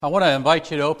I want to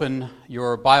invite you to open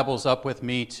your Bibles up with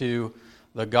me to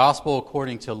the Gospel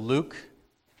according to Luke.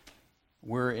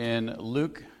 We're in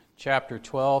Luke chapter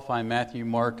 12. Find Matthew,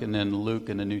 Mark, and then Luke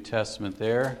in the New Testament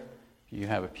there. If you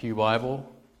have a pew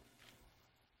Bible.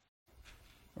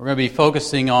 We're going to be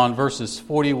focusing on verses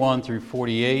 41 through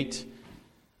 48.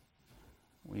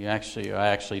 I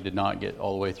actually did not get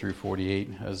all the way through 48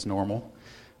 as normal.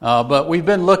 But we've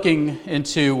been looking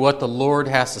into what the Lord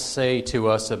has to say to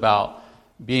us about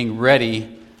being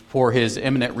ready for His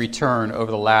imminent return over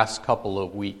the last couple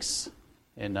of weeks.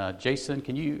 And Jason,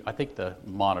 I think the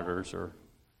monitors are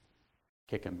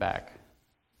kicking back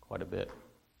quite a bit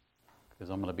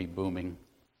because I'm going to be booming.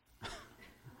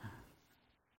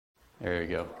 There you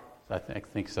go. I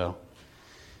think so.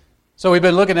 So we've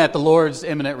been looking at the Lord's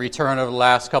imminent return over the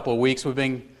last couple of weeks. We've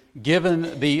been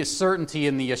given the certainty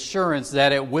and the assurance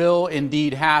that it will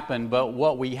indeed happen, but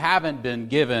what we haven't been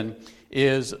given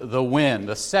is the when.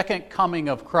 The second coming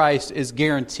of Christ is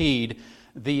guaranteed.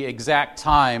 The exact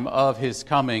time of His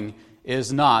coming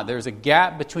is not. There's a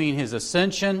gap between His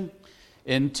ascension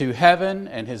into heaven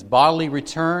and His bodily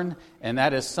return, and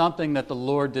that is something that the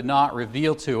Lord did not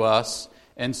reveal to us.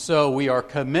 And so we are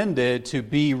commended to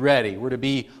be ready. We're to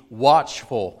be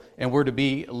watchful, and we're to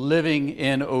be living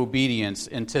in obedience,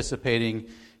 anticipating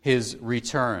His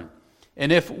return.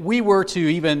 And if we were to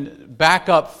even back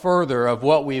up further of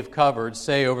what we've covered,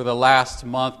 say over the last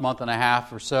month and a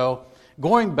half or so,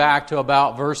 going back to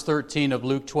about verse 13 of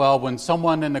Luke 12, when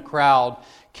someone in the crowd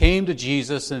came to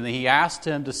Jesus and he asked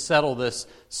Him to settle this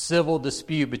civil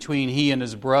dispute between he and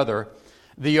his brother,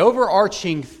 the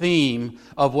overarching theme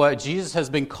of what Jesus has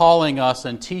been calling us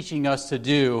and teaching us to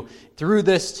do through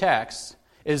this text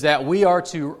is that we are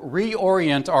to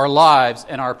reorient our lives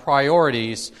and our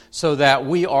priorities so that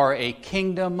we are a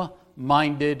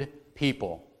kingdom-minded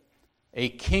people. A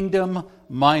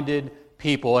kingdom-minded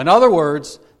people. In other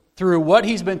words, through what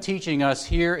He's been teaching us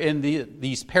here in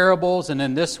these parables and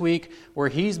in this week, where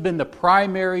He's been the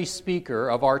primary speaker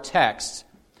of our text,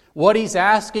 what He's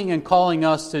asking and calling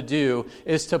us to do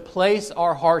is to place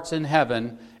our hearts in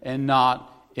heaven and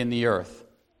not in the earth.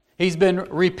 He's been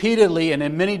repeatedly and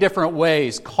in many different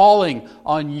ways calling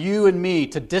on you and me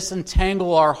to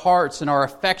disentangle our hearts and our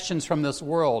affections from this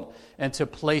world and to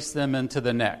place them into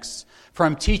the next.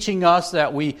 From teaching us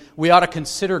that we ought to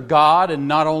consider God and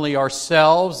not only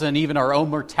ourselves and even our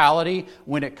own mortality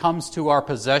when it comes to our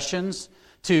possessions,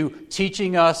 to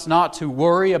teaching us not to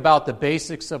worry about the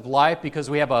basics of life because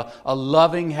we have a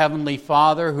loving Heavenly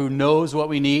Father who knows what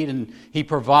we need and He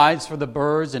provides for the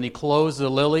birds and He clothes the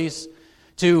lilies,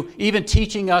 to even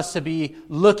teaching us to be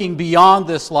looking beyond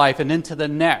this life and into the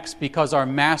next because our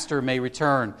Master may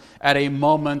return at a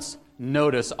moment's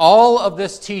notice. All of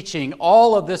this teaching,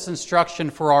 all of this instruction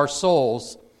for our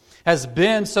souls has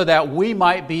been so that we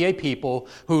might be a people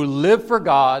who live for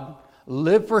God,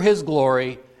 live for His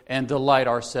glory, and delight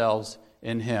ourselves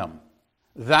in Him.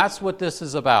 That's what this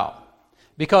is about.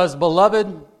 Because,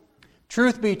 beloved,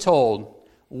 truth be told,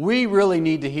 we really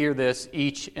need to hear this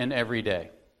each and every day.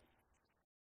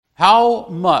 How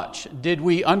much did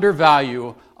we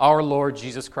undervalue our Lord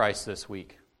Jesus Christ this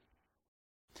week?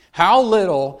 How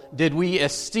little did we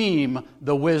esteem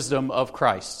the wisdom of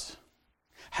Christ?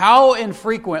 How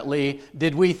infrequently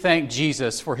did we thank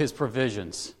Jesus for His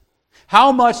provisions?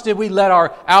 How much did we let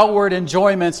our outward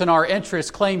enjoyments and our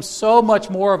interests claim so much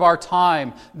more of our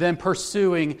time than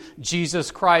pursuing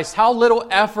Jesus Christ? How little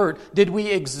effort did we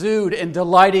exude in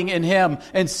delighting in Him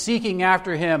and seeking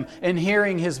after Him and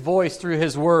hearing His voice through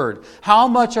His Word? How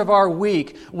much of our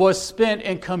week was spent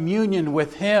in communion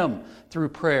with Him through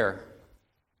prayer?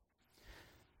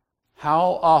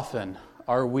 How often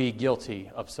are we guilty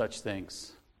of such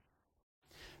things?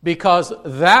 Because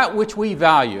that which we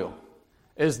value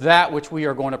is that which we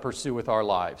are going to pursue with our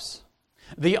lives.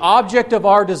 The object of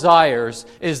our desires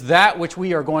is that which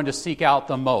we are going to seek out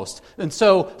the most. And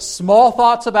so small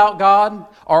thoughts about God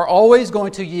are always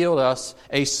going to yield us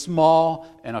a small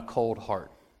and a cold heart.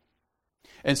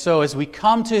 And so as we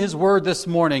come to His Word this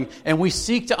morning and we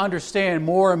seek to understand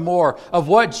more and more of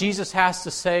what Jesus has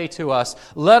to say to us,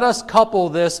 let us couple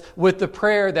this with the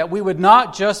prayer that we would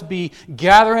not just be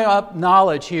gathering up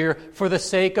knowledge here for the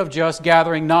sake of just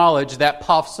gathering knowledge that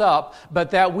puffs up,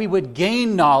 but that we would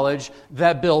gain knowledge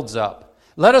that builds up.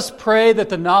 Let us pray that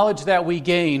the knowledge that we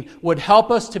gain would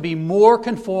help us to be more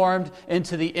conformed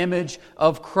into the image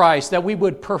of Christ, that we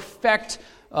would perfect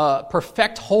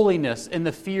holiness in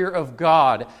the fear of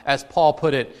God, as Paul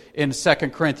put it in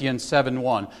 2 Corinthians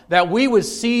 7:1. That we would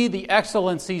see the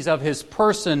excellencies of His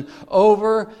person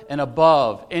over and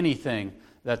above anything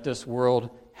that this world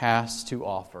has to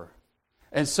offer.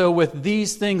 And so with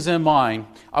these things in mind,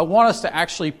 I want us to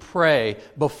actually pray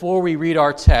before we read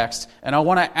our text, and I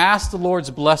want to ask the Lord's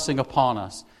blessing upon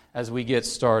us as we get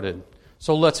started.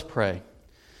 So let's pray.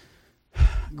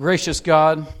 Gracious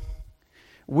God,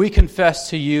 we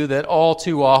confess to you that all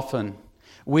too often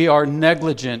we are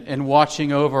negligent in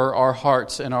watching over our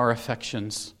hearts and our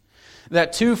affections.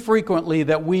 That too frequently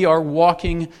that we are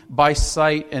walking by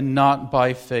sight and not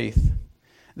by faith.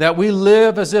 That we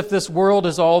live as if this world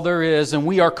is all there is, and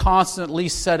we are constantly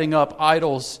setting up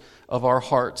idols of our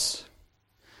hearts.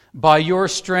 By your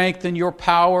strength and your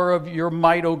power of your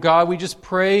might, O God, we just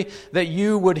pray that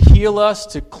you would heal us,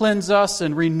 to cleanse us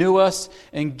and renew us,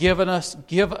 and give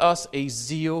us a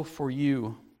zeal for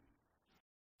you.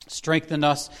 Strengthen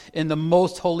us in the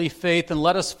most holy faith, and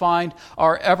let us find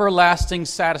our everlasting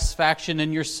satisfaction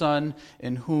in your Son,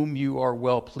 in whom you are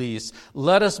well pleased.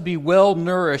 Let us be well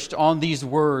nourished on these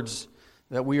words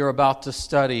that we are about to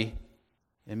study,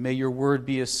 and may your word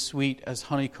be as sweet as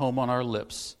honeycomb on our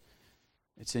lips.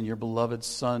 It's in your beloved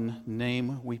Son's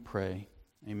name we pray.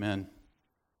 Amen.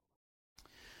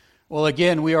 Well,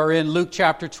 again, we are in Luke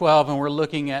chapter 12, and we're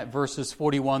looking at verses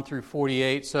 41 through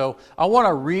 48. So I want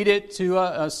to read it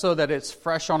so that it's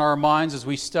fresh on our minds as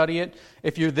we study it.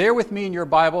 If you're there with me in your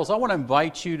Bibles, I want to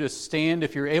invite you to stand,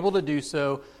 if you're able to do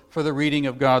so, for the reading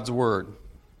of God's Word.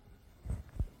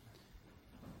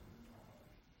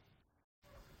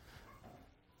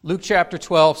 Luke chapter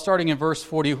 12, starting in verse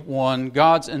 41,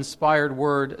 God's inspired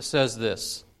Word says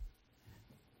this.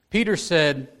 Peter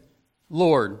said,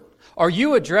 "Lord, are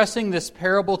you addressing this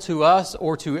parable to us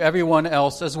or to everyone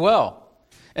else as well?"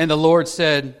 And the Lord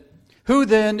said, "Who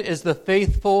then is the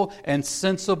faithful and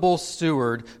sensible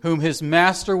steward whom his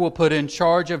master will put in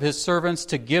charge of his servants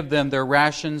to give them their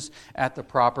rations at the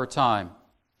proper time?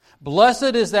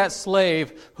 Blessed is that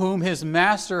slave whom his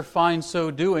master finds so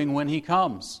doing when he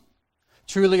comes.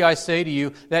 Truly I say to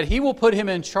you that he will put him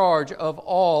in charge of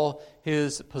all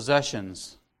his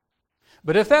possessions.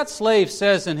 But if that slave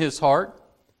says in his heart,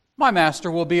 'My master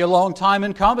will be a long time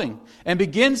in coming,' and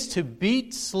begins to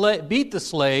beat the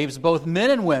slaves, both men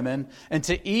and women, and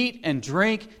to eat and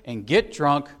drink and get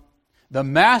drunk, the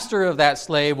master of that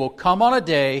slave will come on a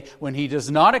day when he does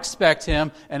not expect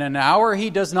him, and an hour he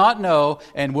does not know,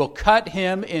 and will cut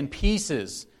him in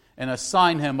pieces and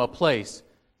assign him a place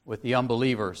with the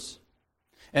unbelievers.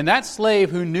 And that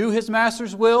slave who knew his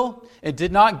master's will and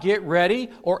did not get ready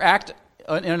or act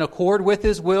in accord with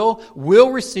his will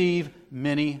receive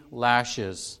many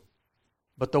lashes.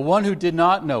 But the one who did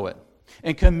not know it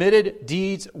and committed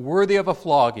deeds worthy of a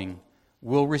flogging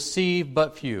will receive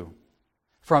but few.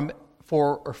 From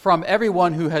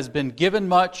everyone who has been given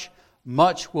much,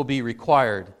 much will be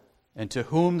required. And to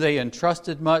whom they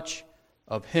entrusted much,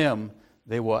 of him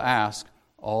they will ask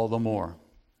all the more."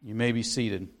 You may be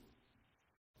seated.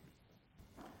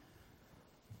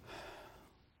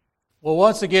 Well,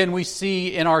 once again, we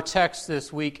see in our text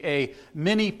this week a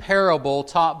mini parable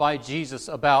taught by Jesus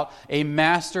about a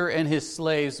master and his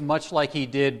slaves, much like he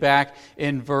did back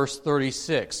in verse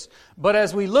 36. But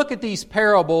as we look at these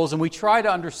parables and we try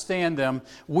to understand them,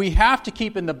 we have to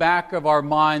keep in the back of our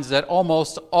minds that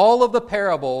almost all of the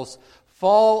parables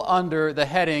fall under the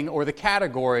heading or the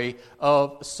category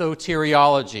of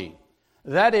soteriology.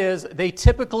 That is, they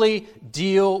typically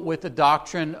deal with the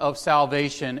doctrine of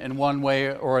salvation in one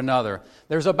way or another.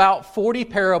 There's about 40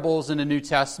 parables in the New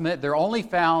Testament. They're only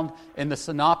found in the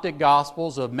synoptic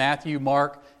Gospels of Matthew,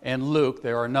 Mark, and Luke.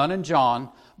 There are none in John,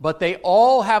 but they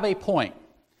all have a point.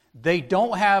 They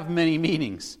don't have many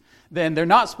meanings. Then they're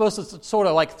not supposed to sort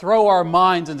of like throw our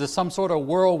minds into some sort of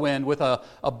whirlwind with a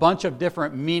bunch of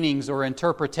different meanings or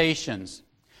interpretations.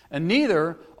 And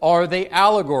neither are they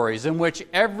allegories in which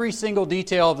every single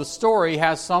detail of the story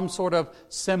has some sort of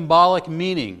symbolic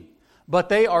meaning. But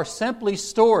they are simply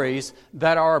stories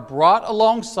that are brought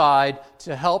alongside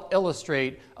to help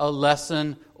illustrate a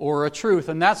lesson or a truth.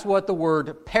 And that's what the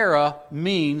word para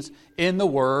means in the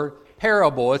word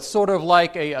parable. It's sort of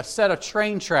like a set of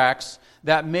train tracks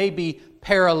that may be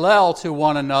parallel to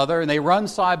one another, and they run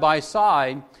side by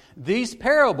side. These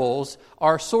parables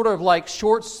are sort of like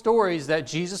short stories that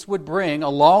Jesus would bring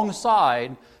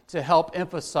alongside to help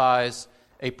emphasize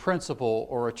a principle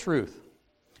or a truth.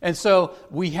 And so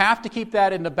we have to keep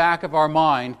that in the back of our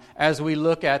mind as we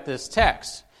look at this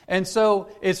text. And so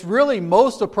it's really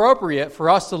most appropriate for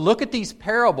us to look at these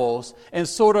parables and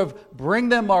sort of bring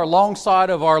them alongside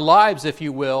of our lives, if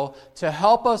you will, to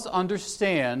help us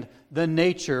understand the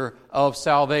nature of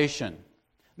salvation.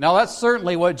 Now, that's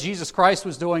certainly what Jesus Christ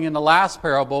was doing in the last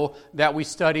parable that we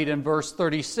studied in verse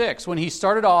 36, when he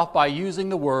started off by using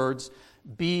the words,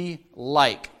 be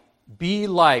like. Be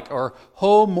like, or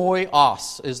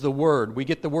homoios is the word. We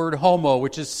get the word homo,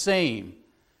 which is same.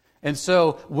 And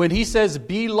so when he says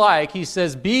be like, he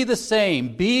says be the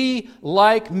same. Be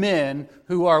like men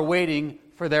who are waiting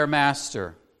for their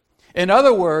master. In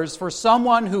other words, for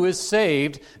someone who is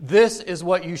saved, this is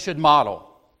what you should model.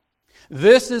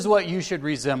 This is what you should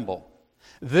resemble.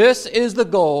 This is the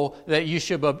goal that you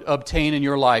should obtain in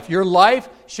your life. Your life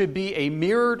should be a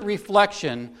mirrored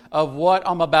reflection of what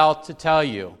I'm about to tell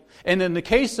you. And in the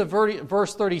case of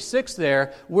verse 36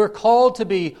 there, we're called to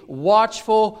be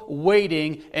watchful,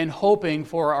 waiting, and hoping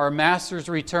for our Master's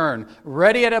return,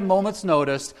 ready at a moment's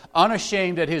notice,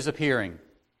 unashamed at His appearing.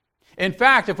 In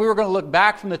fact, if we were going to look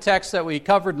back from the text that we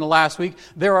covered in the last week,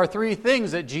 there are 3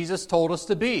 things that Jesus told us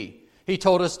to be. He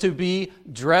told us to be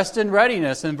dressed in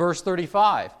readiness in verse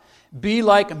 35. Be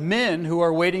like men who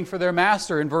are waiting for their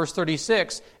master in verse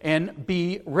 36. And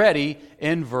be ready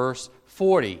in verse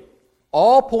 40.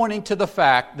 All pointing to the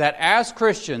fact that as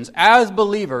Christians, as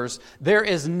believers, there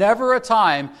is never a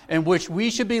time in which we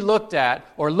should be looked at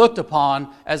or looked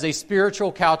upon as a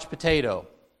spiritual couch potato.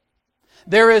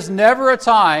 There is never a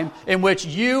time in which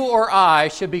you or I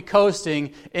should be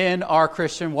coasting in our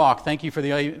Christian walk. Thank you for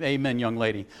the amen, young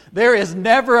lady. There is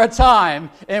never a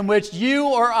time in which you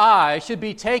or I should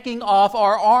be taking off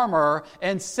our armor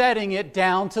and setting it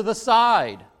down to the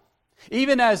side.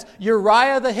 Even as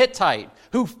Uriah the Hittite,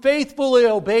 who faithfully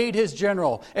obeyed his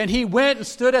general, and he went and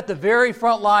stood at the very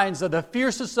front lines of the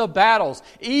fiercest of battles,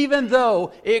 even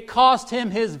though it cost him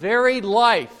his very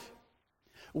life.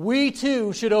 We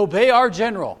too should obey our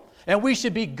general, and we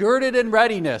should be girded in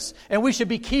readiness, and we should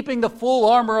be keeping the full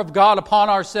armor of God upon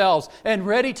ourselves and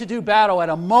ready to do battle at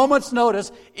a moment's notice,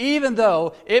 even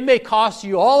though it may cost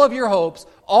you all of your hopes,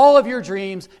 all of your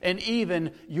dreams, and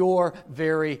even your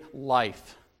very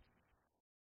life.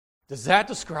 Does that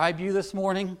describe you this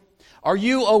morning? Are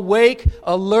you awake,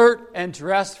 alert, and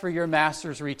dressed for your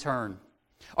Master's return?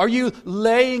 Are you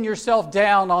laying yourself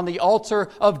down on the altar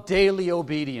of daily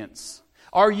obedience?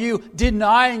 Are you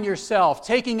denying yourself,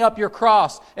 taking up your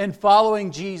cross, and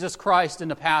following Jesus Christ in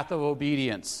the path of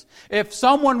obedience? If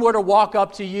someone were to walk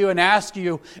up to you and ask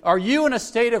you, are you in a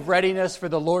state of readiness for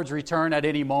the Lord's return at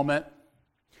any moment?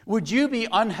 Would you be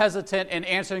unhesitant in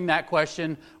answering that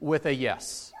question with a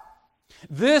yes?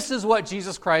 This is what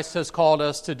Jesus Christ has called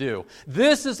us to do.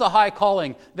 This is the high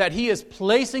calling that He is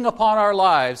placing upon our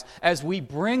lives as we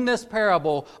bring this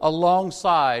parable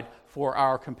alongside for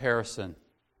our comparison.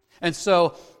 And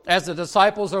so, as the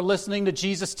disciples are listening to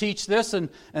Jesus teach this,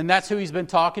 and that's who He's been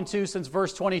talking to since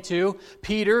verse 22,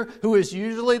 Peter, who is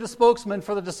usually the spokesman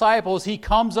for the disciples, he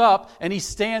comes up and he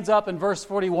stands up in verse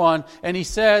 41 and he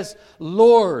says,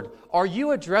 Lord, are you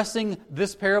addressing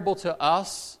this parable to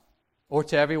us or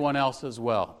to everyone else as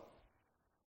well?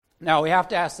 Now, we have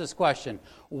to ask this question.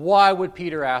 Why would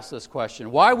Peter ask this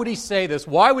question? Why would he say this?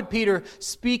 Why would Peter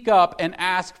speak up and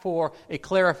ask for a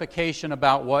clarification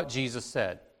about what Jesus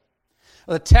said?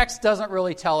 The text doesn't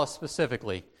really tell us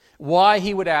specifically why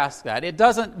he would ask that. It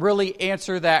doesn't really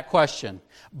answer that question.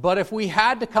 But if we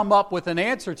had to come up with an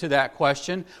answer to that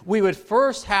question, we would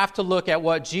first have to look at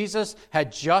what Jesus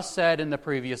had just said in the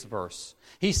previous verse.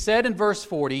 He said in verse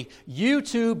 40, "You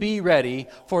too be ready,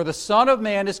 for the Son of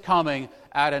Man is coming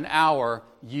at an hour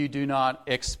you do not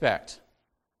expect."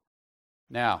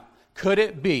 Now, could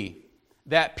it be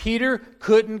that Peter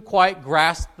couldn't quite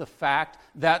grasp the fact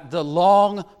that the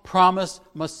long-promised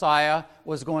Messiah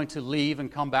was going to leave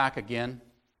and come back again?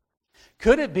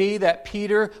 Could it be that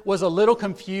Peter was a little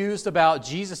confused about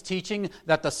Jesus' teaching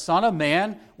that the Son of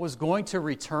Man was going to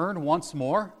return once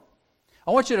more?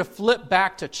 I want you to flip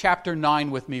back to chapter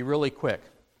 9 with me really quick.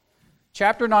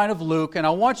 Chapter 9 of Luke, and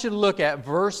I want you to look at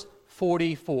verse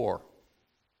 44.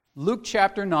 Luke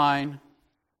chapter 9,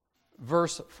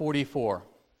 verse 44.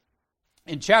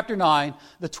 In chapter 9,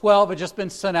 the 12 had just been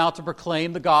sent out to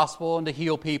proclaim the gospel and to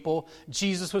heal people.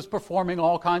 Jesus was performing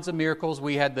all kinds of miracles.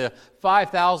 We had the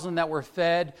 5,000 that were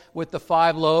fed with the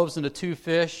 5 loaves and the 2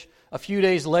 fish. A few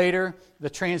days later,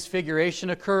 the transfiguration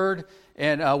occurred,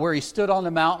 and where He stood on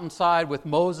the mountainside with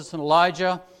Moses and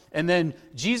Elijah. And then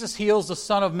Jesus heals the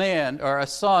son of man, or a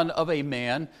son of a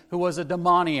man who was a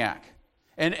demoniac.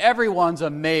 And everyone's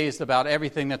amazed about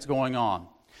everything that's going on.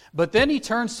 But then He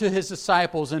turns to His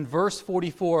disciples in verse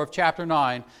 44 of chapter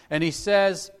 9, and He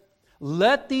says,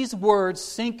 "Let these words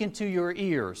sink into your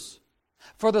ears,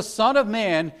 for the Son of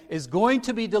Man is going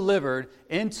to be delivered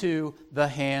into the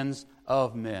hands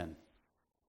of men."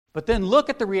 But then look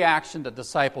at the reaction the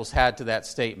disciples had to that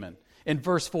statement. In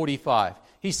verse 45,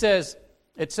 it says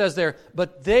there,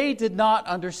 "But they did not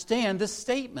understand this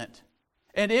statement,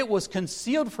 and it was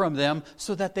concealed from them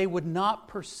so that they would not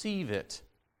perceive it.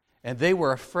 And they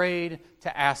were afraid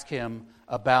to ask him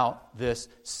about this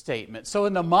statement. So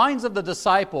in the minds of the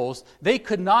disciples, they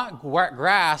could not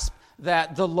grasp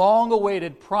that the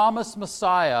long-awaited promised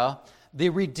Messiah, the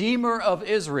Redeemer of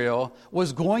Israel,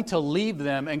 was going to leave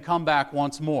them and come back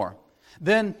once more.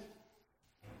 Then,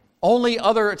 only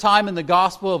other time in the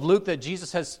Gospel of Luke that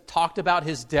Jesus has talked about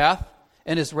his death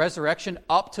and his resurrection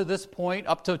up to this point,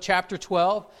 up to chapter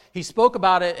 12. He spoke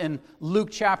about it in Luke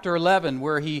chapter 11,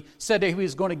 where he said that he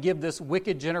was going to give this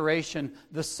wicked generation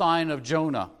the sign of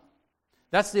Jonah.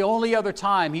 That's the only other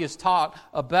time he has taught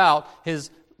about his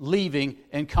leaving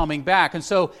and coming back. And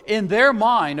so in their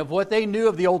mind of what they knew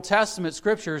of the Old Testament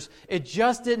scriptures, it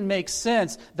just didn't make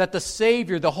sense that the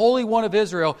Savior, the Holy One of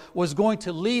Israel, was going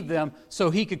to leave them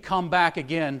so he could come back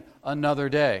again another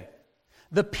day.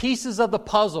 The pieces of the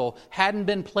puzzle hadn't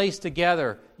been placed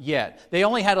together yet. They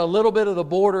only had a little bit of the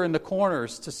border in the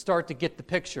corners to start to get the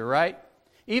picture, right?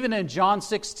 Even in John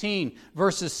 16,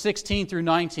 verses 16 through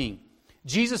 19,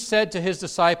 Jesus said to his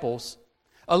disciples,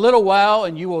 "A little while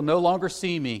and you will no longer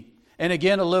see me, and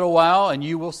again a little while and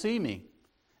you will see me."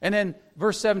 And then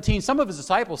verse 17, some of his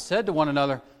disciples said to one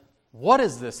another, "What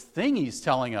is this thing he's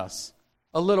telling us?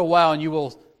 A little while and you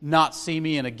will not see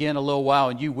me, and again a little while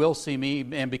and you will see me,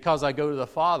 and because I go to the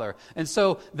Father." And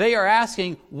so they are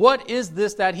asking, what is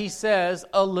this that he says,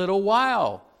 a little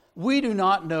while? We do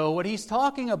not know what he's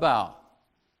talking about.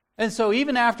 And so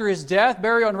even after his death,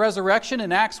 burial, and resurrection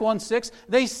in Acts 1:6,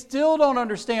 they still don't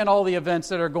understand all the events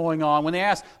that are going on. When they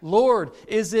ask, "Lord,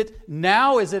 is it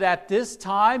now, is it at this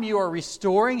time you are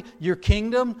restoring your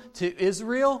kingdom to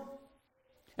Israel?"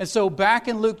 And so back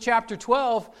in Luke chapter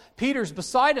 12, Peter's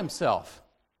beside himself.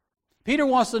 Peter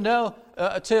wants to know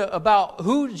about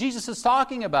who Jesus is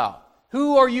talking about.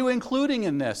 Who are you including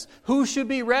in this? Who should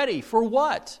be ready? For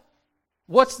what?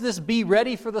 What's this be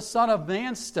ready for the Son of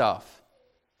Man stuff?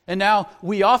 And now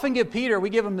we often give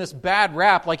him this bad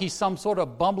rap like he's some sort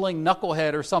of bumbling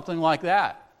knucklehead or something like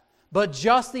that. But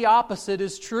just the opposite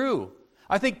is true.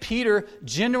 I think Peter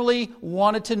genuinely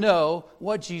wanted to know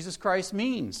what Jesus Christ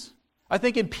means. I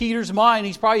think in Peter's mind,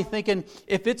 he's probably thinking,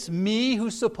 if it's me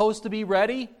who's supposed to be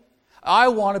ready, I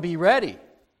want to be ready.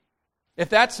 If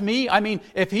that's me,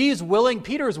 if he's willing,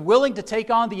 Peter is willing to take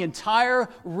on the entire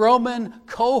Roman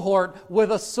cohort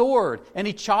with a sword. And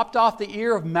he chopped off the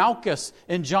ear of Malchus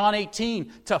in John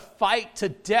 18 to fight to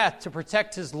death to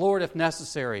protect his Lord if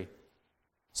necessary.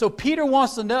 So Peter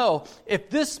wants to know if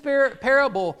this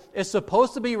parable is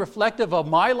supposed to be reflective of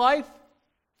my life.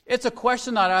 It's a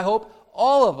question that I hope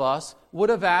all of us would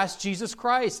have asked Jesus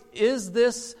Christ. Is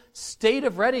this state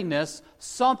of readiness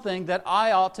something that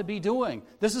I ought to be doing?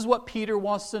 This is what Peter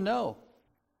wants to know.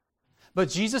 But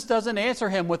Jesus doesn't answer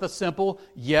him with a simple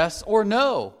yes or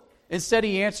no. Instead,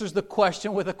 he answers the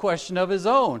question with a question of his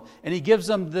own. And he gives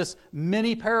them this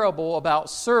mini parable about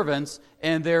servants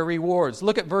and their rewards.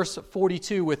 Look at verse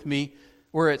 42 with me,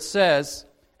 where it says,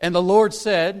 "And the Lord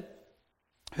said,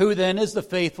 'Who then is the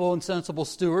faithful and sensible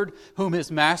steward, whom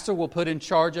his master will put in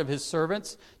charge of his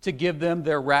servants to give them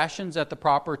their rations at the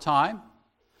proper time?'"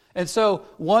 And so,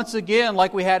 once again,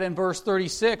 like we had in verse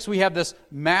 36, we have this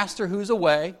master who's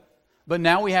away, but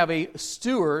now we have a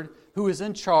steward who is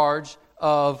in charge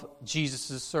of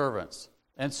Jesus' servants.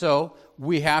 And so,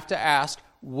 we have to ask,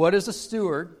 what is a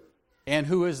steward and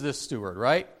who is this steward,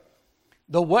 right?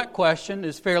 The what question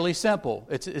is fairly simple.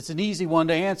 It's an easy one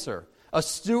to answer. A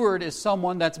steward is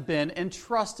someone that's been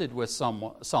entrusted with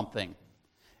something.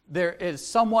 There is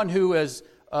someone who is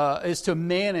to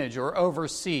manage or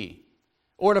oversee.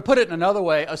 Or to put it in another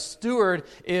way, a steward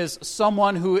is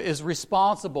someone who is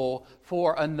responsible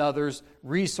for another's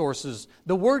resources.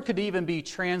 The word could even be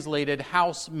translated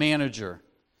house manager.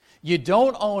 You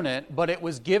don't own it, but it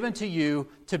was given to you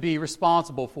to be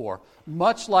responsible for.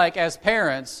 Much like as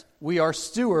parents, we are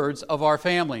stewards of our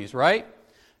families, right?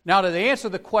 Now, to answer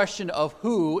the question of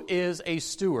who is a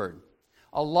steward,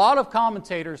 a lot of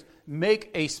commentators make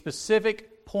a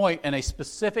specific point and a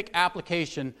specific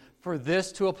application for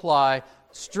this to apply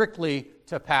strictly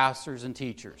to pastors and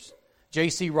teachers.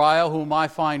 J.C. Ryle, whom I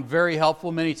find very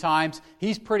helpful many times,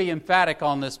 he's pretty emphatic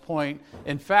on this point.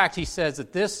 In fact, he says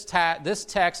that this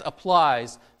text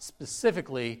applies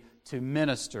specifically to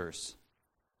ministers.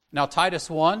 Now, Titus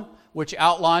 1, which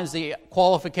outlines the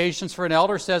qualifications for an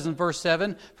elder, says in verse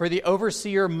 7, "For the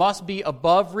overseer must be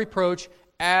above reproach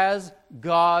as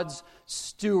God's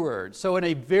steward." So in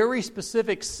a very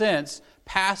specific sense,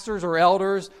 pastors or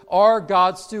elders are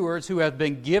God's stewards who have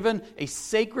been given a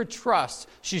sacred trust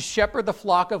to shepherd the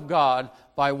flock of God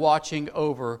by watching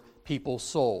over people's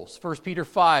souls. 1 Peter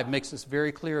 5 makes this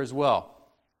very clear as well.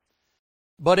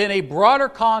 But in a broader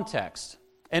context,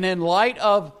 and in light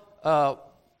of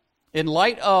in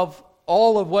light of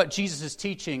all of what Jesus is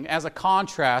teaching, as a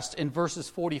contrast in verses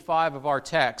 45 of our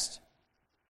text,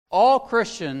 all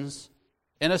Christians,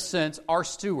 in a sense, are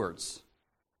stewards.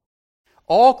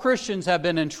 All Christians have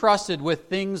been entrusted with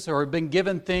things or have been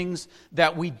given things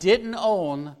that we didn't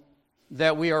own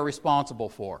that we are responsible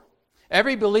for.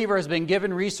 Every believer has been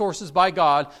given resources by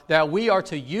God that we are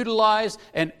to utilize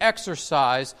and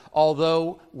exercise,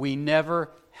 although we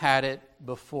never had it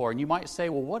before. And you might say,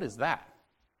 well, what is that?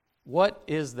 What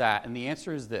is that? And the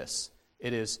answer is this.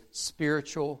 It is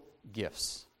spiritual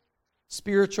gifts.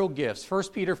 Spiritual gifts. 1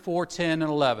 Peter 4:10 and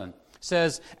 11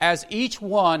 says, as each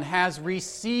one has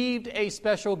received a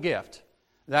special gift.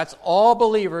 That's all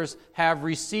believers have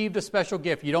received a special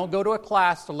gift. You don't go to a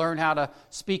class to learn how to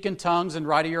speak in tongues and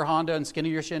ride your Honda and skin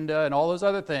your shinda and all those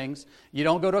other things. You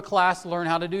don't go to a class to learn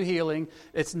how to do healing.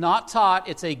 It's not taught.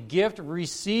 It's a gift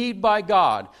received by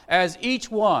God. As each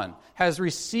one has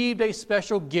received a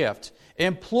special gift,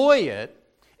 employ it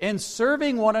in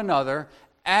serving one another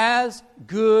as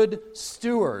good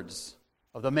stewards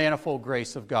of the manifold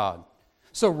grace of God.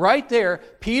 So right there,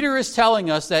 Peter is telling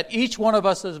us that each one of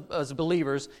us as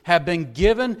believers have been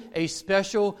given a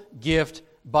special gift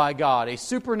by God, a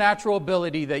supernatural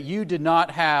ability that you did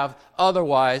not have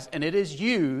otherwise, and it is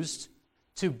used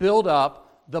to build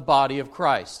up the body of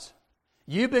Christ.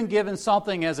 You've been given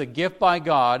something as a gift by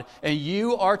God, and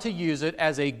you are to use it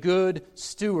as a good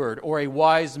steward or a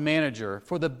wise manager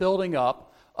for the building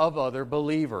up of other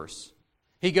believers.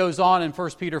 He goes on in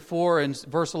 1 Peter 4 and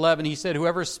verse 11, he said,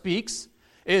 whoever speaks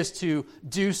is to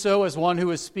do so as one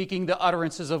who is speaking the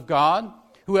utterances of God.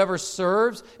 Whoever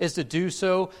serves is to do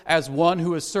so as one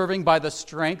who is serving by the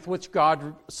strength which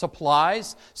God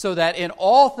supplies, so that in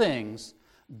all things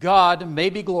God may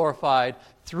be glorified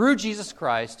through Jesus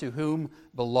Christ, to whom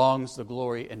belongs the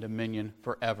glory and dominion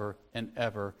forever and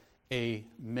ever.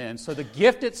 Amen. So the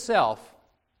gift itself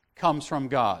comes from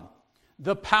God.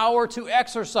 The power to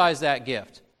exercise that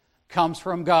gift comes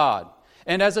from God.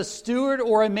 And as a steward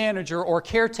or a manager or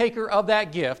caretaker of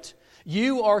that gift,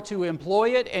 you are to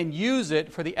employ it and use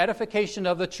it for the edification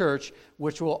of the church,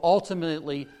 which will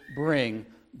ultimately bring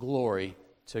glory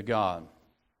to God.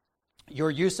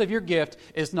 Your use of your gift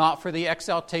is not for the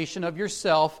exaltation of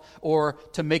yourself or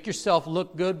to make yourself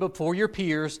look good before your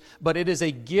peers, but it is a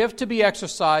gift to be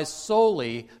exercised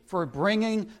solely for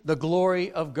bringing the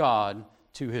glory of God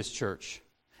to His church.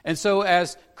 And so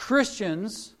as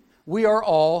Christians, we are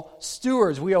all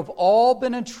stewards. We have all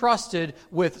been entrusted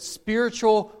with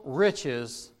spiritual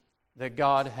riches that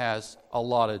God has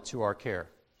allotted to our care.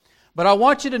 But I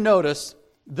want you to notice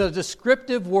the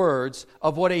descriptive words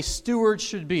of what a steward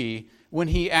should be when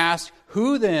he asks,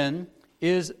 who then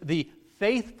is the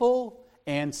faithful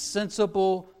and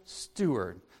sensible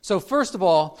steward? So first of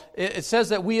all, it says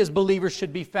that we as believers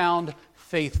should be found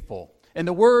faithful. And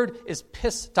the word is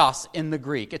pistos in the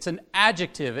Greek. It's an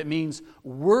adjective. It means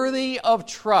worthy of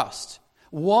trust.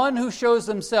 One who shows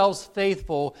themselves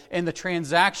faithful in the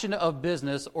transaction of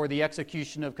business or the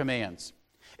execution of commands.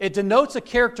 It denotes a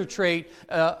character trait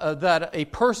that a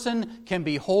person can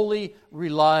be wholly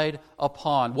relied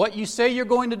upon. What you say you're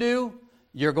going to do,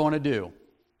 you're going to do.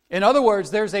 In other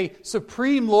words, there's a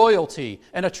supreme loyalty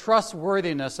and a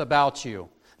trustworthiness about you,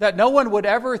 that no one would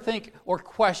ever think or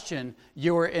question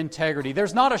your integrity.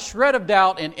 There's not a shred of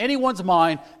doubt in anyone's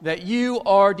mind that you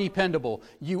are dependable.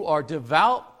 You are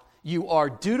devout, you are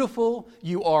dutiful,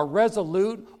 you are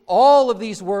resolute. All of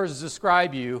these words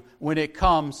describe you when it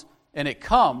comes, and it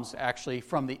comes actually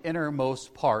from the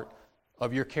innermost part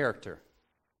of your character.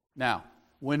 Now,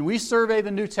 when we survey the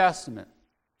New Testament,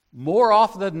 more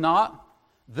often than not,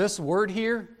 this word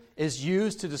here is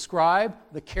used to describe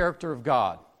the character of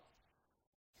God.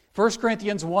 1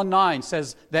 Corinthians 1:9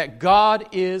 says that God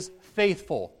is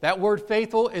faithful. That word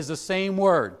faithful is the same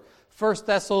word. 1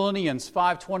 Thessalonians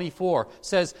 5:24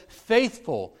 says,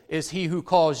 faithful is he who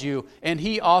calls you, and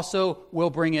he also will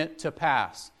bring it to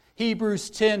pass. Hebrews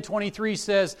 10:23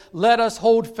 says, let us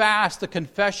hold fast the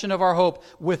confession of our hope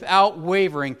without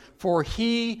wavering, for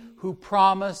he who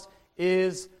promised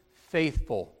is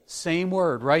faithful. Same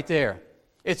word right there.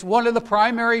 It's one of the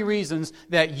primary reasons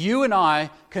that you and I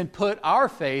can put our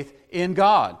faith in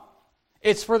God.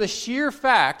 It's for the sheer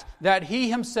fact that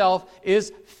He Himself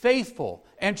is faithful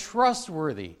and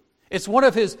trustworthy. It's one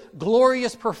of His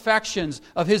glorious perfections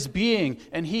of His being,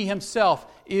 and He Himself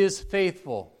is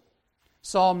faithful.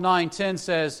 Psalm 9:10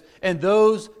 says, and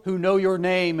those who know your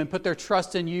name and put their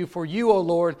trust in you, for you, O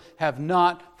Lord, have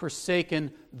not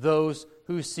forsaken those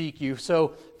who seek you.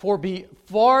 So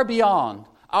far beyond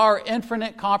our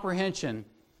infinite comprehension,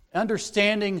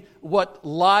 Understanding what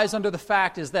lies under the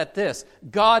fact is that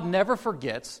God never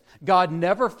forgets, God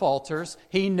never falters,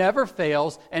 He never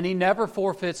fails, and He never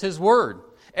forfeits His word.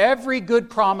 Every good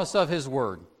promise of His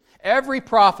word, every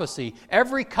prophecy,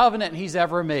 every covenant He's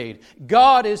ever made,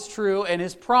 God is true and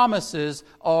His promises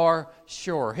are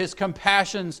sure. His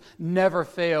compassions never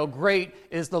fail. Great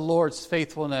is the Lord's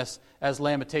faithfulness, as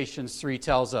Lamentations 3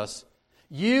 tells us.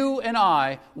 You and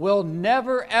I will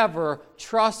never, ever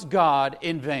trust God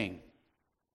in vain,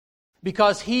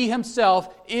 because He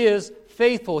Himself is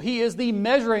faithful. He is the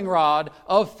measuring rod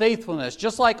of faithfulness.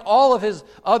 Just like all of His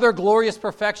other glorious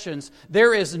perfections,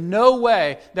 there is no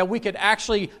way that we could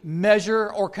actually measure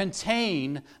or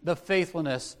contain the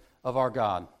faithfulness of our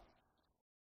God.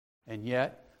 And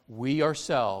yet, we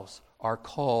ourselves are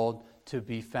called to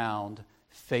be found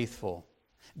faithful.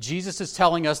 Jesus is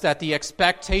telling us that the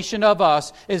expectation of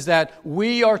us is that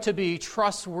we are to be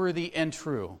trustworthy and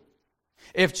true.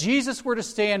 If Jesus were to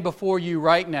stand before you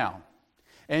right now,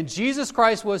 and Jesus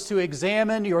Christ was to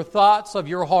examine your thoughts of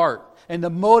your heart and the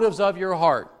motives of your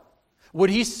heart, would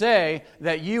He say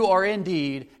that you are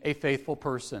indeed a faithful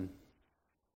person?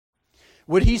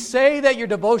 Would He say that your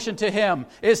devotion to Him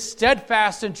is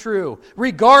steadfast and true,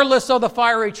 regardless of the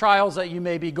fiery trials that you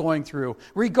may be going through,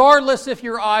 regardless if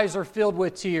your eyes are filled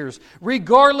with tears,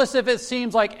 regardless if it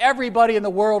seems like everybody in the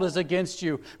world is against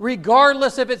you,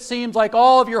 regardless if it seems like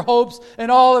all of your hopes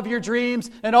and all of your dreams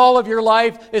and all of your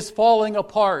life is falling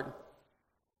apart?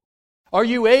 Are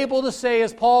you able to say,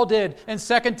 as Paul did in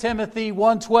 2 Timothy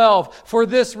 1:12, "For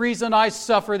this reason I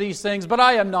suffer these things, but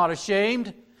I am not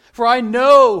ashamed. For I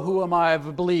know whom I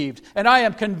have believed, and I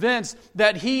am convinced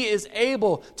that He is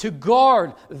able to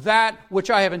guard that which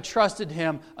I have entrusted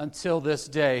Him until this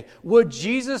day." Would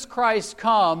Jesus Christ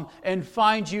come and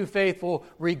find you faithful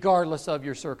regardless of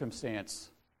your circumstance?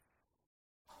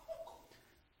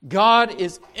 God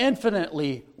is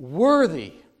infinitely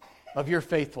worthy of your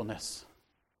faithfulness.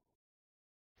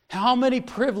 How many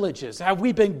privileges have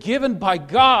we been given by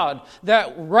God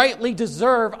that rightly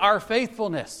deserve our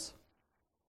faithfulness?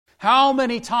 How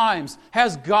many times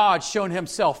has God shown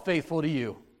Himself faithful to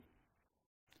you?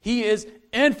 He is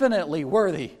infinitely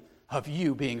worthy of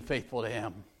you being faithful to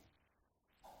Him.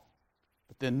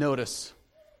 But then notice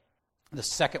the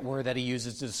second word that He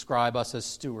uses to describe us as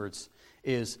stewards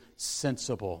is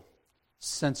sensible.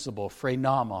 Sensible,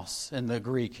 phrenamos in the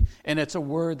Greek. And it's a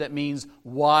word that means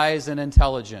wise and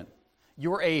intelligent.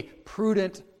 You're a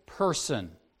prudent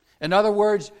person. In other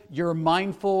words, you're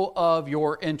mindful of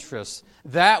your interests.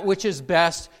 That which is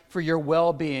best for your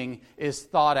well-being is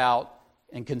thought out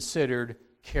and considered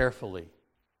carefully.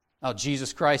 Now,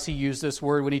 Jesus Christ, He used this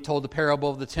word when He told the parable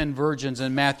of the 10 virgins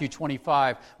in Matthew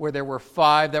 25, where there were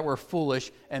 5 that were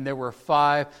foolish and there were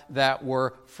 5 that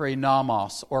were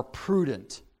phrenamos, or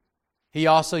prudent. He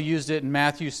also used it in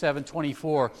Matthew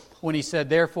 7:24 when He said,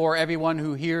 "Therefore, everyone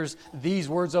who hears these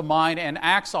words of mine and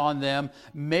acts on them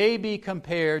may be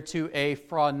compared to a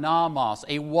phronamos,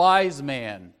 a wise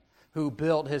man who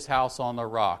built his house on the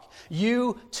rock."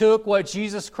 You took what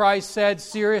Jesus Christ said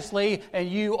seriously, and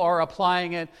you are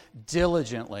applying it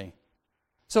diligently.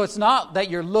 So it's not that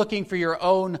you're looking for your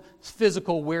own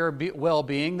physical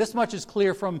well-being. This much is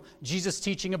clear from Jesus'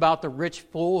 teaching about the rich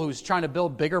fool who's trying to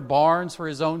build bigger barns for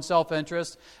his own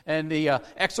self-interest, and the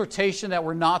exhortation that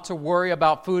we're not to worry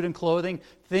about food and clothing,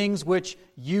 things which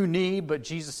you need, but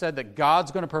Jesus said that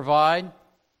God's going to provide.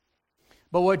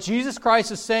 But what Jesus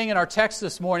Christ is saying in our text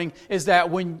this morning is that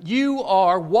when you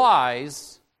are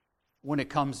wise when it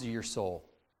comes to your soul,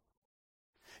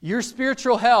 your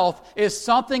spiritual health is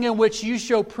something in which you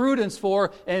show prudence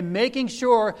for and making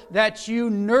sure that you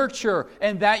nurture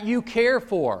and that you care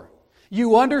for.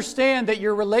 You understand that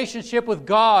your relationship with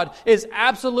God is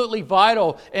absolutely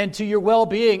vital and to your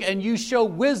well-being, and you show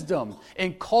wisdom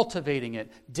in cultivating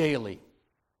it daily.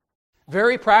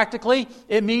 Very practically,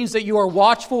 it means that you are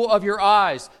watchful of your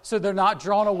eyes so they're not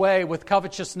drawn away with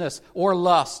covetousness or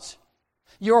lust.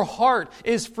 Your heart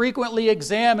is frequently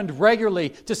examined regularly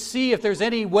to see if there's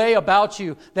any way about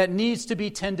you that needs to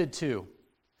be tended to.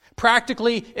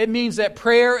 Practically, it means that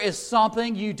prayer is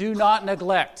something you do not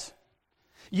neglect.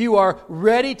 You are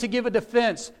ready to give a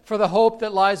defense for the hope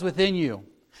that lies within you.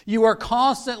 You are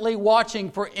constantly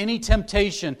watching for any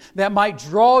temptation that might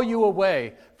draw you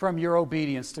away from your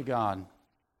obedience to God.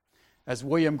 As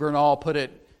William Gurnall put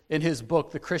it in his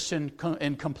book, The Christian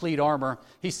in Complete Armor,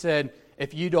 he said,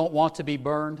 "If you don't want to be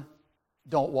burned,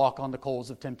 don't walk on the coals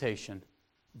of temptation."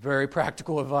 Very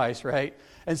practical advice, right?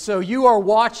 And so you are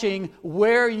watching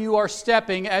where you are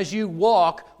stepping as you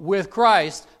walk with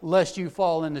Christ, lest you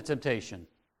fall into temptation.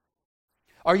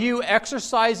 Are you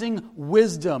exercising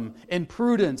wisdom and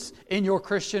prudence in your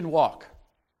Christian walk?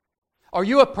 Are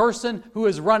you a person who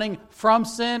is running from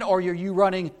sin, or are you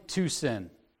running to sin?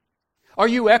 Are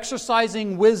you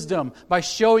exercising wisdom by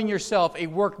showing yourself a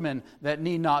workman that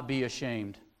need not be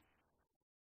ashamed?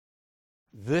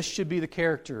 This should be the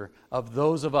character of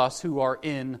those of us who are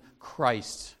in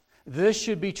Christ. This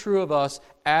should be true of us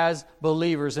as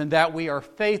believers, in that we are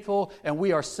faithful and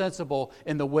we are sensible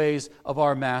in the ways of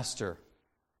our Master.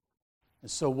 And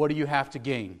so what do you have to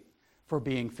gain for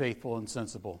being faithful and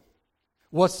sensible?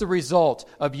 What's the result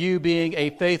of you being a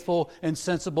faithful and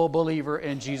sensible believer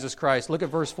in Jesus Christ? Look at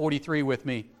verse 43 with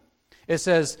me. It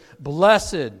says,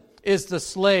 "Blessed is the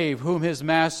slave whom his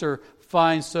master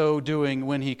finds so doing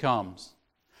when he comes."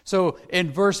 So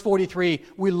in verse 43,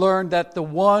 we learn that the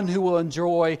one who will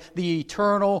enjoy the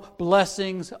eternal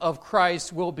blessings of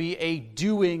Christ will be a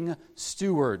doing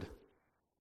steward.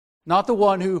 Not the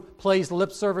one who plays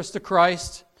lip service to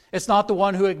Christ. It's not the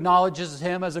one who acknowledges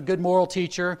Him as a good moral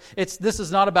teacher. This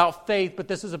is not about faith, but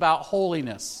this is about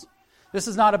holiness. This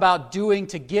is not about doing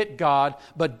to get God,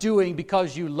 but doing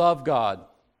because you love God.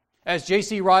 As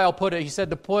J.C. Ryle put it, he said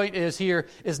the point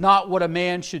is not what a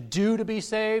man should do to be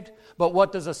saved, but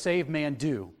what does a saved man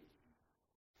do?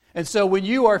 And so when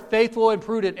you are faithful and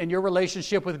prudent in your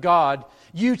relationship with God,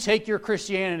 you take your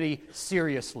Christianity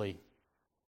seriously.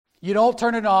 You don't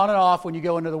turn it on and off when you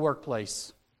go into the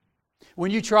workplace. When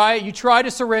you try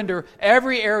to surrender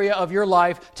every area of your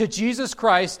life to Jesus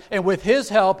Christ, and with His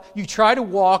help, you try to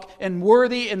walk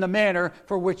worthy in the manner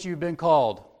for which you've been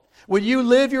called. When you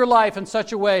live your life in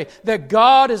such a way that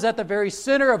God is at the very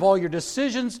center of all your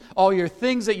decisions, all your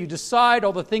things that you decide,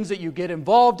 all the things that you get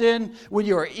involved in, when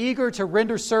you are eager to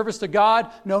render service to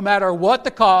God, no matter what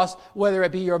the cost, whether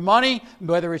it be your money,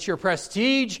 whether it's your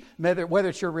prestige, whether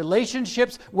it's your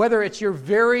relationships, whether it's your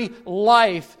very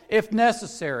life, if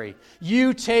necessary,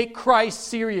 you take Christ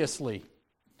seriously.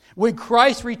 When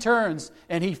Christ returns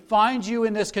and He finds you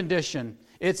in this condition,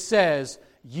 it says,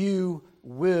 you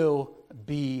will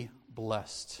be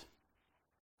blessed.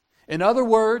 In other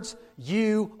words,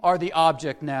 you are the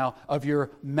object now of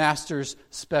your Master's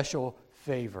special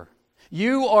favor.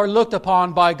 You are looked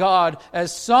upon by God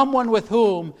as someone with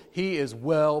whom He is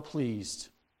well pleased.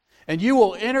 And you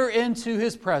will enter into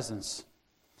His presence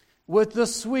with the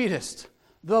sweetest,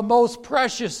 the most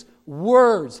precious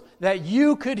words that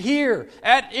you could hear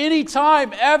at any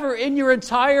time ever in your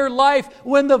entire life,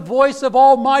 when the voice of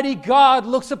Almighty God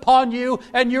looks upon you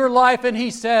and your life and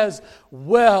He says,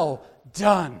 "Well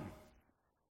done.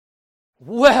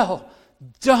 Well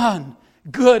done,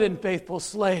 good and faithful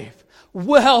slave.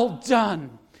 Well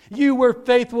done. You were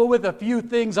faithful with a few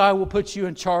things. I will put you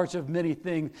in charge of many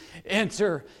things.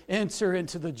 Enter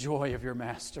into the joy of your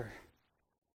Master."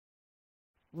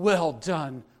 Well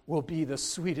done will be the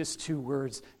sweetest two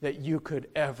words that you could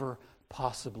ever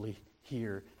possibly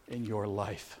hear in your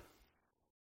life.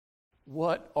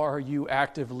 What are you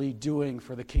actively doing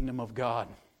for the kingdom of God?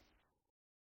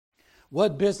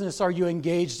 What business are you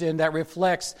engaged in that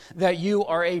reflects that you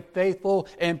are a faithful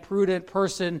and prudent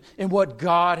person in what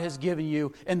God has given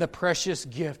you in the precious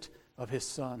gift of His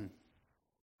Son?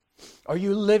 Are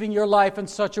you living your life in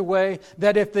such a way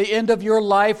that if the end of your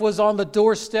life was on the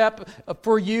doorstep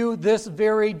for you this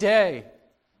very day,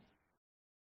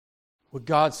 would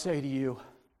God say to you,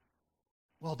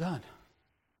 "Well done"?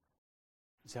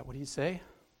 Is that what He'd say?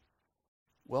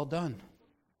 Well done.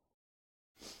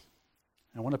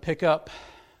 I want to pick up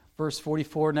verse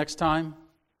 44 next time,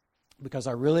 because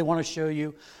I really want to show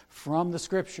you from the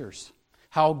Scriptures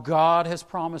how God has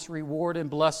promised reward and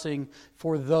blessing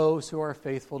for those who are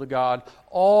faithful to God,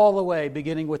 all the way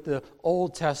beginning with the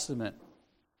Old Testament.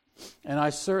 And I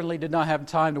certainly did not have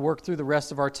time to work through the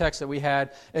rest of our text that we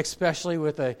had, especially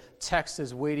with a text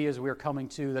as weighty as we're coming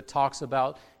to that talks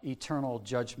about eternal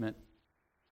judgment.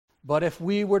 But if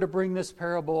we were to bring this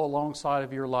parable alongside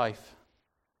of your life,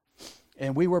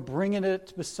 and we were bringing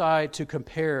it beside to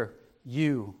compare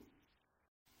you,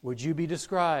 would you be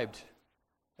described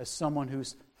as someone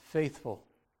who's faithful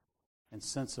and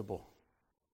sensible?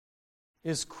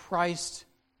 Is Christ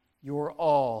your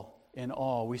all in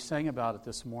all? We sang about it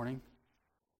this morning.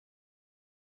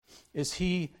 Is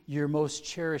He your most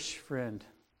cherished friend?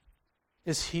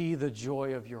 Is He the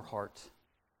joy of your heart?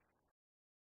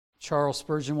 Charles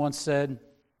Spurgeon once said,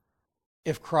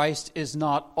 "If Christ is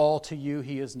not all to you,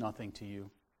 He is nothing to you.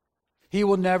 He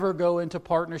will never go into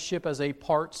partnership as a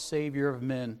part Savior of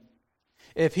men.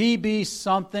 If He be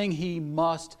something, He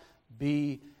must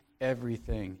be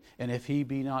everything. And if He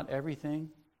be not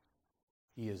everything,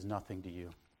 He is nothing to you."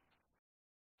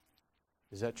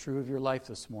 Is that true of your life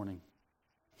this morning?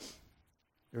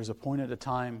 There's appointed a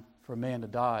time for a man to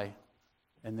die,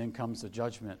 and then comes the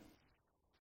judgment.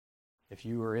 If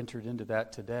you were entered into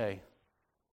that today,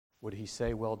 would he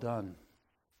say, well done?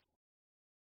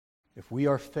 If we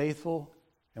are faithful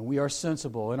and we are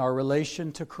sensible in our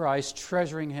relation to Christ,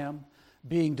 treasuring him,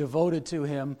 being devoted to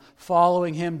him,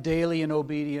 following him daily in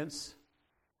obedience,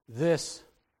 this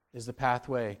is the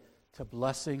pathway to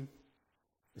blessing,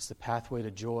 it's the pathway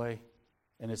to joy,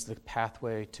 and it's the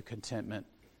pathway to contentment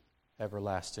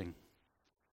everlasting.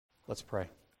 Let's pray.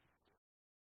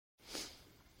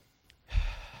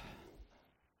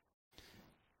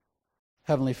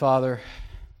 Heavenly Father,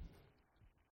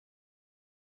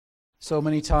 so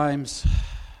many times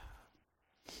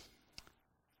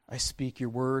I speak your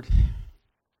word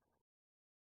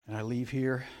and I leave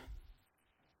here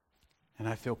and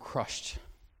I feel crushed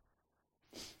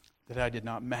that I did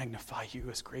not magnify you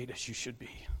as great as you should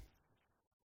be.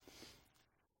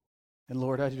 And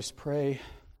Lord, I just pray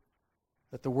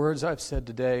that the words I've said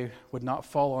today would not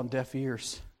fall on deaf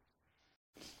ears.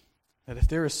 That if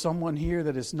there is someone here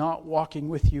that is not walking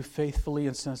with you faithfully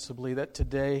and sensibly, that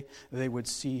today they would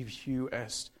see you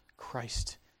as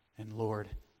Christ and Lord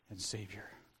and Savior.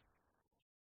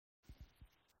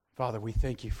 Father, we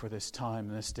thank you for this time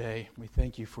and this day. We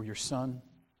thank you for your Son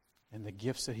and the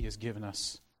gifts that he has given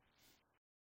us.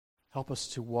 Help us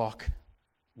to walk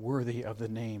worthy of the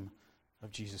name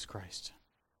of Jesus Christ.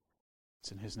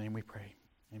 It's in his name we pray.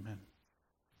 Amen.